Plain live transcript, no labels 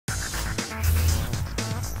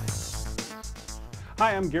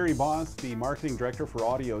Hi, I'm Gary Boss, the Marketing Director for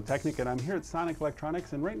Audio Technica, and I'm here at Sonic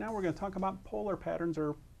Electronics, and right now we're going to talk about polar patterns,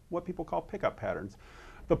 or what people call pickup patterns.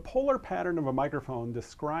 The polar pattern of a microphone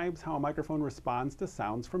describes how a microphone responds to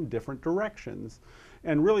sounds from different directions.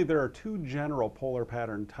 And really there are two general polar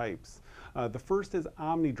pattern types. The first is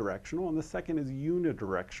omnidirectional and the second is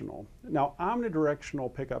unidirectional. Now,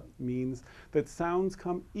 omnidirectional pickup means that sounds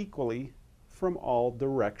come equally from all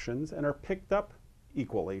directions and are picked up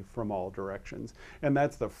equally from all directions. And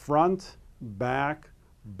that's the front, back,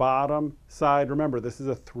 bottom, side. Remember, this is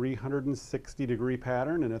a 360-degree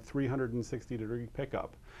pattern and a 360-degree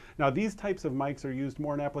pickup. Now, these types of mics are used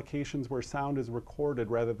more in applications where sound is recorded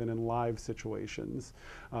rather than in live situations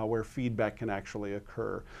where feedback can actually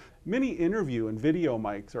occur. Many interview and video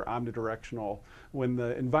mics are omnidirectional when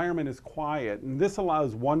the environment is quiet, and this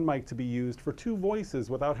allows one mic to be used for two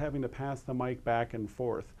voices without having to pass the mic back and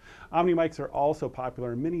forth. Omni mics are also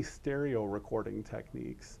popular in many stereo recording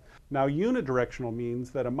techniques. Now, unidirectional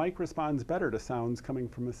means that a mic responds better to sounds coming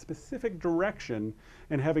from a specific direction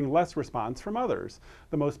and having less response from others.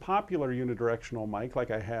 The most popular unidirectional mic,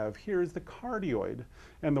 like I have here, is the cardioid.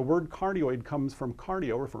 And the word cardioid comes from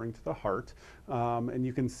cardio, referring to the heart. And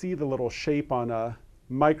you can see the little shape on a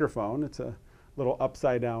microphone. It's a little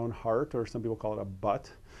upside down heart, or some people call it a butt.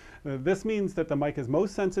 This means that the mic is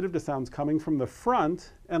most sensitive to sounds coming from the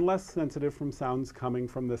front and less sensitive from sounds coming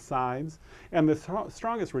from the sides. And the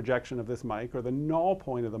strongest rejection of this mic, or the null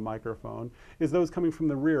point of the microphone, is those coming from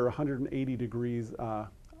the rear, 180 degrees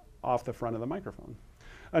off the front of the microphone.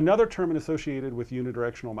 Another term associated with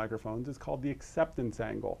unidirectional microphones is called the acceptance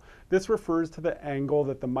angle. This refers to the angle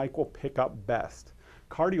that the mic will pick up best.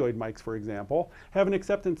 Cardioid mics, for example, have an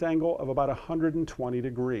acceptance angle of about 120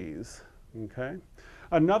 degrees. Okay?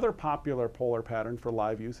 Another popular polar pattern for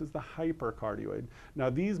live use is the hypercardioid. Now,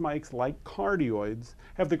 these mics, like cardioids,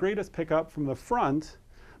 have the greatest pickup from the front,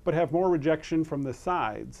 but have more rejection from the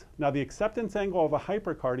sides. Now, the acceptance angle of a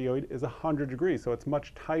hypercardioid is 100 degrees, so it's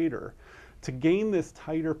much tighter. To gain this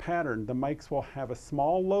tighter pattern, the mics will have a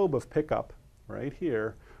small lobe of pickup right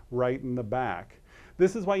here, right in the back.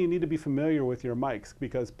 This is why you need to be familiar with your mics,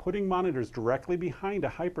 because putting monitors directly behind a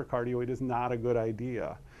hypercardioid is not a good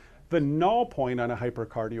idea. The null point on a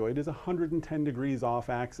hypercardioid is 110 degrees off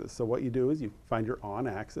axis. So what you do is you find your on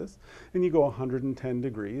axis and you go 110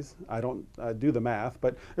 degrees. I don't do the math,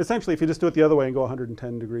 but essentially if you just do it the other way and go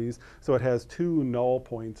 110 degrees, so it has two null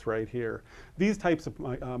points right here. These types of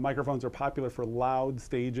microphones are popular for loud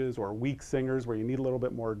stages or weak singers where you need a little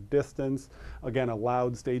bit more distance. Again, a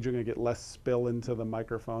loud stage, you're going to get less spill into the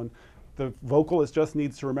microphone. The vocalist just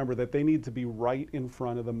needs to remember that they need to be right in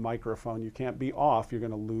front of the microphone. You can't be off, you're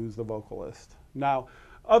going to lose the vocalist. Now,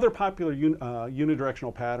 other popular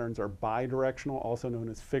unidirectional patterns are bidirectional, also known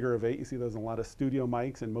as figure of eight. You see those in a lot of studio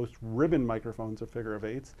mics, and most ribbon microphones are figure of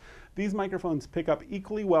eights. These microphones pick up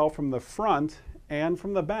equally well from the front and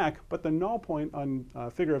from the back, but the null point on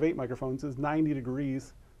figure of eight microphones is 90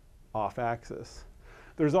 degrees off axis.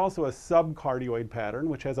 There's also a sub-Cardioid pattern,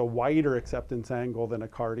 which has a wider acceptance angle than a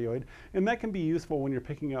cardioid, and that can be useful when you're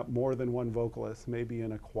picking up more than one vocalist, maybe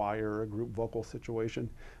in a choir or a group vocal situation.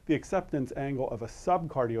 The acceptance angle of a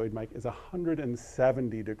sub-Cardioid mic is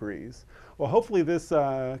 170 degrees. Well, hopefully this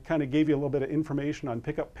kind of gave you a little bit of information on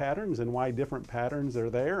pickup patterns and why different patterns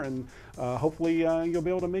are there, and hopefully you'll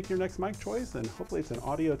be able to make your next mic choice, and hopefully it's an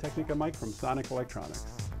Audio Technica mic from Sonic Electronics.